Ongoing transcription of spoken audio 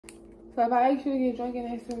So if I asked you to get drunk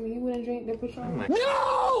next to me, you wouldn't drink the Patron?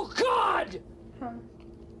 No, God! Huh?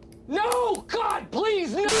 No, God,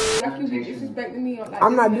 please, no! Like you be disrespecting me. Like,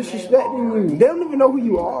 I'm not disrespecting you. They don't even know who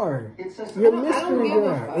you are. You're a mystery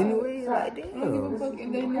girl. Anyway, like, damn. I don't give a fuck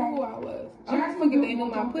if they knew who I was. I don't give a fuck if they knew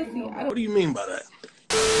my pussy. What do you mean by that?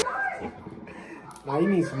 Nah, you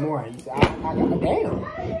need some more. I got damn.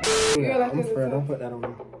 Yeah, I'm fair. Don't put that on me.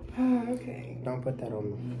 Okay. Don't put that on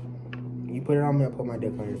me. You put it on me, I'll put my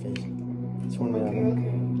dick on your face. It's one of them.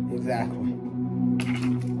 Okay. Exactly.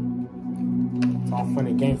 It's all fun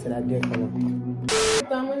and games to that dick on them.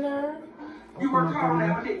 Thumb in there. You were calling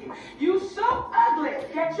that, didn't you? You so ugly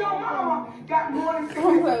that your mama got more than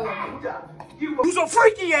You's a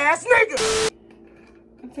freaky ass nigga!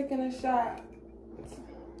 I'm taking a shot.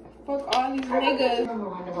 Fuck all these niggas. I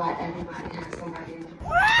wonder why everybody has somebody in the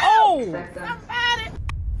Oh!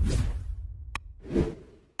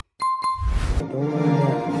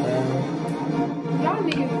 Y'all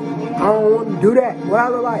niggas. I don't want to do that. What I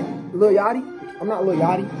look like? Lil Yachty? I'm not Lil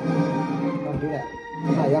Yachty. Don't do that.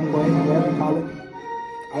 I'm not young boy, whatever you call it.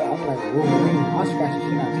 I'm like Wolverine. I'll scratch the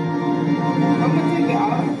shit out of you. I'm gonna take it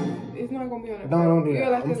off. It's not gonna be on the Don't do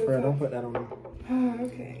that. Like I'm fair. Don't put that on me.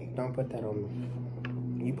 Okay. Don't put that on me.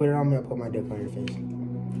 You put it on me, I'll put my dick on your face.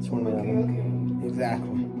 It's one of them. Okay.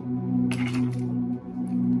 Exactly.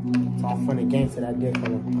 It's all fun and games to that dick on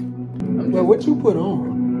them. Well, what you put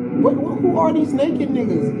on? Who are these naked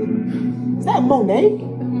niggas? Is that Monet?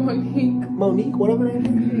 Monique, whatever that is?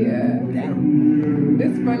 Yeah. Damn.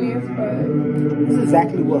 This funny as fuck. This is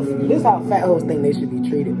exactly what. This is how fat hoes think they should be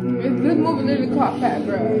treated. This movie literally called Fat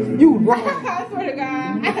Bros. You wrong. I swear to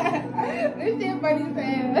God. This shit funny as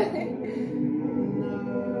hell.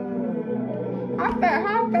 How fat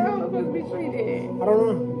hoes supposed to be treated? I don't know.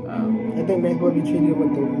 I think they're supposed to be treated with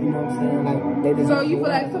the, you know what I'm saying? Like, they deserve. So you feel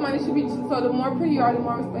like somebody should be, so the more pretty you are, the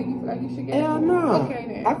more respect you feel like you should get? Hell no. Okay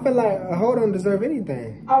then. I feel like a hoe don't deserve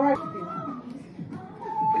anything. All right.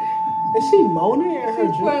 Is she moaning at her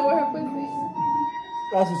She's dream? playing with her pussy.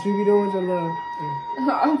 That's what she be doing with your love.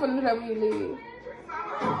 I'm gonna do that when you leave.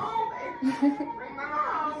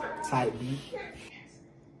 Tight beat.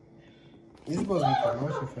 This is supposed to be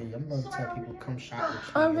promotion for you. I'm supposed to tell people come shop with you.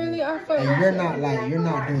 Oh really? I feel And you're not like, you're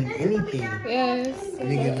not doing anything. Yes.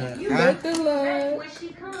 Nigga, not. Make the love. when she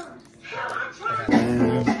comes.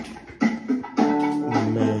 Man.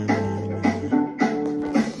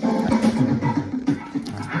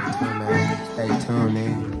 Stay tuned in.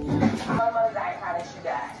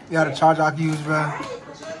 You got a charge I can use, bro?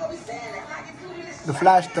 The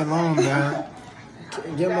flash still on, bro.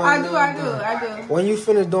 Get my I do. When you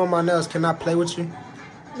finish doing my nails, can I play with you?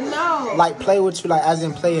 No. Like play with you, like as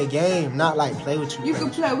in play a game, not like play with you. You can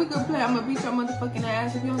play. We can play. I'm gonna beat your motherfucking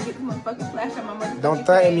ass if you don't get the motherfucking flash on my motherfucking Don't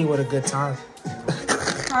threaten me with a good time.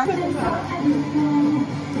 That's fucking.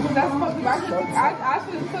 I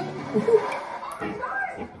should have took.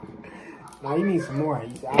 Now you need some more. I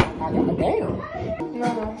got damn.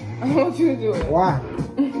 No, I want you to do it. Why?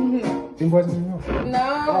 You want some more? No.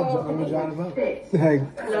 I'm gonna drive up. Like,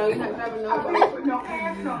 No, you're not driving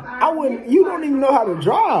no. I wouldn't. You don't even know how to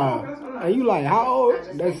drive. And you like, how old?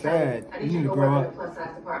 That's sad. You need to grow up.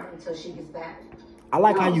 Until she gets back. I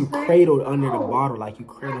like how you cradled under the bottle, like you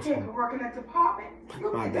cradled some.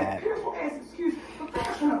 My bad.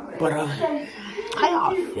 But how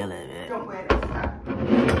y'all feeling, man?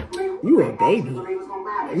 You a baby.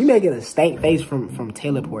 You making a stank face from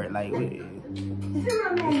Taylorport, like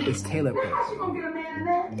it's Taylorport.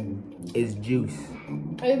 It's juice.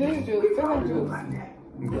 It is juice. It's juice.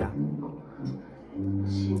 Yeah.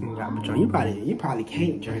 You got Patron. You probably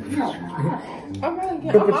can't drink Patron.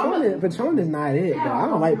 Patron is not it, though. I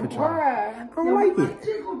don't like Patron. I don't like it.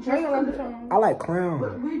 Why you don't like Patron? I like Crown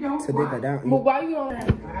to dick it down. But why you don't? I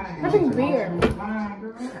drink beer.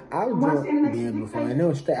 I drunk beer before. I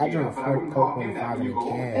know straight. I drank 4 Coke 45 in a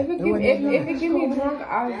can. If it get me drunk,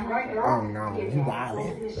 I'll drink it. Oh no, you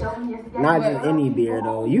violent. Not just any beer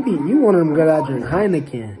though. You one of them girls that drink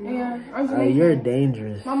Heineken. Yeah, you're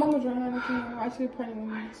dangerous. My mama drank Heineken. Why she pregnant with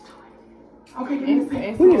me?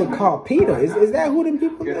 We need to call Peter. Is that who them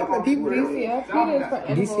people? DCF. Peter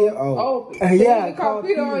is for DCF. Oh, yeah. They call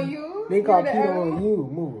Peter on you. They call Peter on you.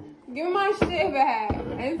 Move. Give me my shit back.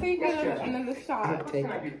 And take another shot. Give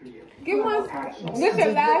me my. This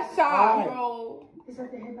your last shot, bro.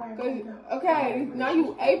 Okay, now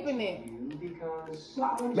you aping it. because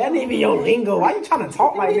That ain't even your lingo. Why you trying to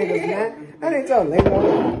talk like niggas, man? That ain't your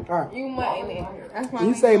lingo. All right. You mutton it. That's my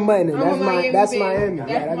You say mutton. I'm That's a Miami. bitch. That's Miami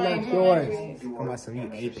not yours. bitch. I'm about to you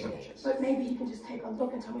ate it. But maybe you can just take a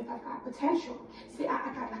look and tell me if I've got potential. See, I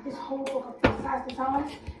got like this whole book of plus size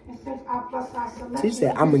design, and since I plus size selection. She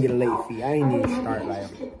said, I'm gonna get a late fee. I ain't even start like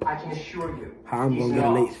I can assure you. how I'm gonna get a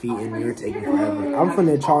late fee and you're taking forever. I'm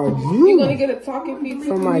finna charge You're gonna you get a talking fee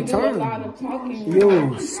for my you do a lot of time. talking.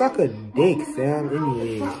 Yo, suck a dick, fam.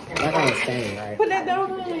 Anyways, like I was saying, right? Put that down.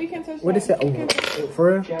 You can't touch What that. is that? Oh,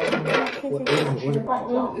 for real? What is it?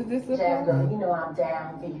 Oh, is this the Jazz one? girl, you know I'm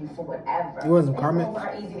down for you for whatever. You want some comments? It's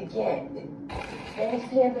not easy to get. They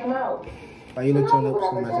just hand them out. Why you lick your lips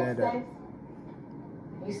when I said that?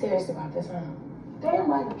 You serious about this, huh? Damn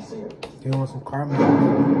right, I'm serious. You want some comments?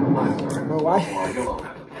 Bro, why?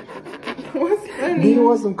 What's funny? Do you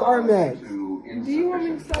want some Carmax? Do you want me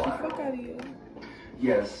to slap the fuck out of you?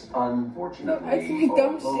 Yes, Look, unfortunately. I see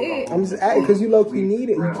dumb shit. I'm just asking because you low-key need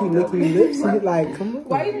it. You keep licking your lips and you're like, come on.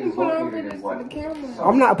 Why you didn't put on for this for the camera?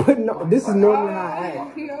 I'm not putting on. This is normally how I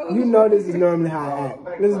act. You know this is normally how I act.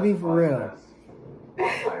 Let's be for real.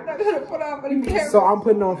 I'm gonna put on for the camera. So I'm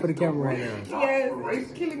putting on for the camera right now. Yes,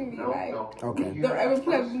 it's killing me. Like, Okay. don't ever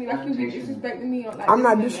play with me like you be disrespecting me. Or like I'm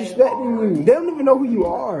not this. disrespecting you. They don't even know who you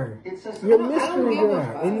are. You're a I don't mystery give a girl.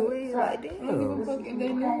 fuck. Anyway, like, I don't give damn. a fuck if they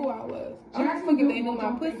knew who I was. I don't give a fuck if they knew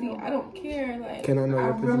my pussy. I don't care. Like, Can I know I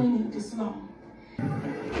your really position? need this loan.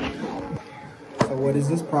 So what is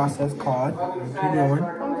this process called? Keep going.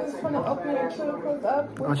 I'm just gonna open your cuticles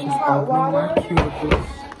up Oh, with she's some hot opening my water. cuticles.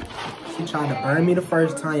 She tried to burn me the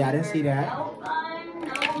first time. Y'all didn't see that. I'll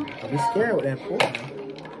be scared with that pool.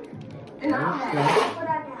 Damn,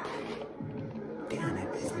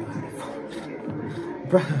 that bitch.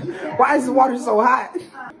 Bro, why is the water so hot?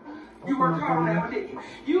 You work hard on that, didn't you?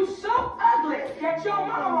 You so ugly that your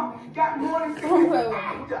mama got more than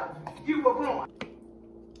you were born.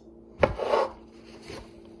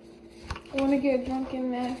 I wanna get drunk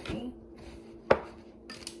and nasty.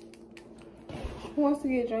 Who wants to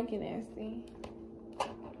get drunk and nasty?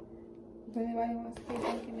 If anybody wants to get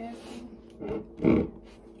drunk and nasty.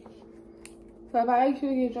 So if I asked you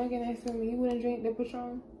to get drunk and nasty with me, you wouldn't drink the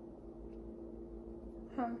Patron?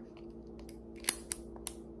 Huh?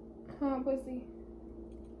 Huh, pussy?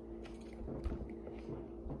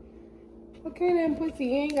 Okay then, pussy.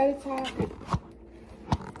 You ain't gotta talk.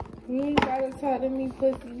 You ain't gotta talk to me,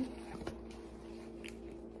 pussy.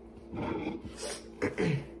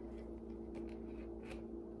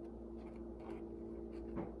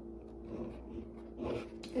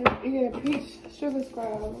 You get a peach sugar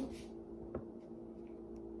scrub.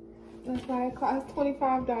 That's why it costs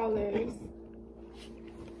 $25.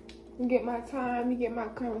 You get my time, you get my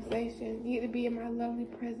conversation, you get to be in my lovely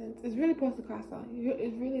presence. It's really supposed to cost something.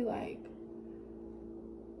 It's really like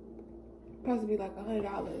supposed to be like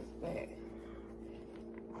 $100, but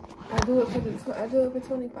I do it for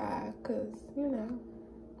 25 because you know,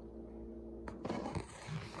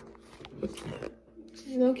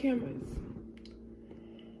 no cameras.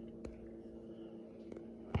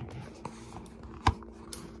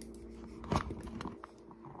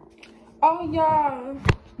 Oh y'all,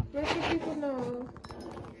 let the people know.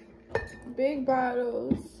 Big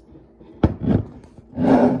bottles.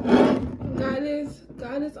 God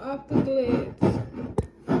is off the glitz.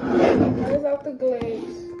 God is off the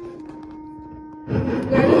glitz.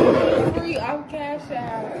 God is free off Cash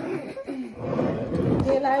App.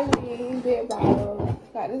 They like me, big bottles.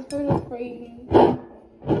 Got this for the free.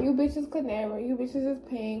 You bitches could never. You bitches is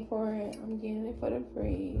paying for it. I'm getting it for the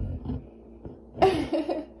free.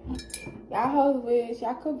 Y'all hoes wish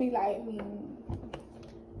y'all could be like me.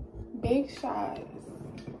 Big shots.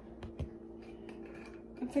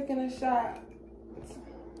 I'm taking a shot.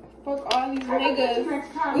 Fuck all these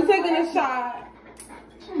niggas. We taking a shot.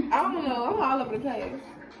 I don't know. I'm all over the place.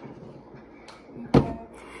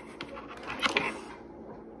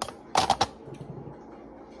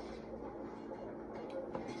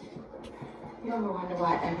 You ever wonder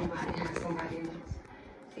why everybody has somebody else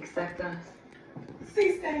except us?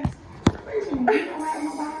 See, Stas, the reason you don't have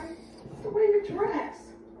nobody is the way you dress.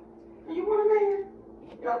 And you want a man?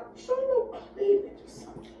 You know, show a little cleavage or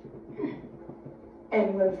something.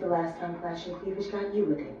 And when was the last time flashing cleavage got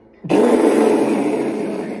you a date?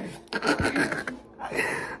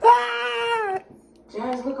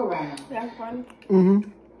 Jazz, look around. That's funny.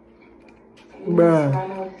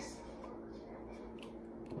 Bruh.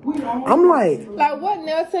 I'm like what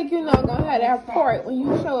nail tech you know gonna have that part when you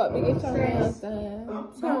show up to get your nails done?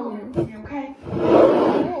 Tell me. Okay.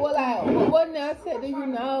 What nail tech do you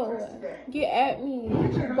know? Get at me.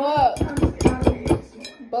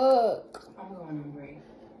 Buck.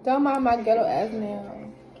 Don't mind my ghetto ass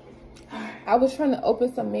nails. I was trying to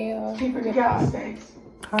open some mail. Keep it together, Stacey.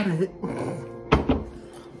 How the heck?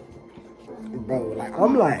 Bro, like,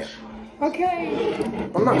 I'm like, Okay.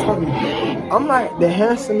 I'm not talking, I'm like the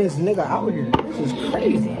handsomest nigga out here. This is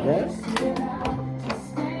crazy, man.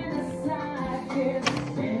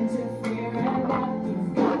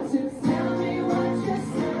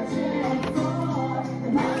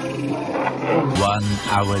 One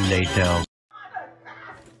hour later.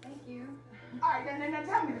 Thank you. All right, then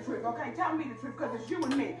tell me the truth, okay? Tell me the truth, because it's you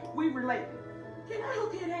and me. We relate. Can I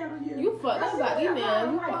hook and handle you? You fucked up about these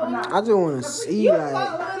man. You fucked up. I just want to see,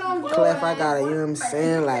 like, Clef, I got a, you know what I'm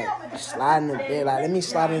saying? Like, sliding a bit. Like, let me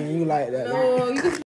slide into you like that. No, you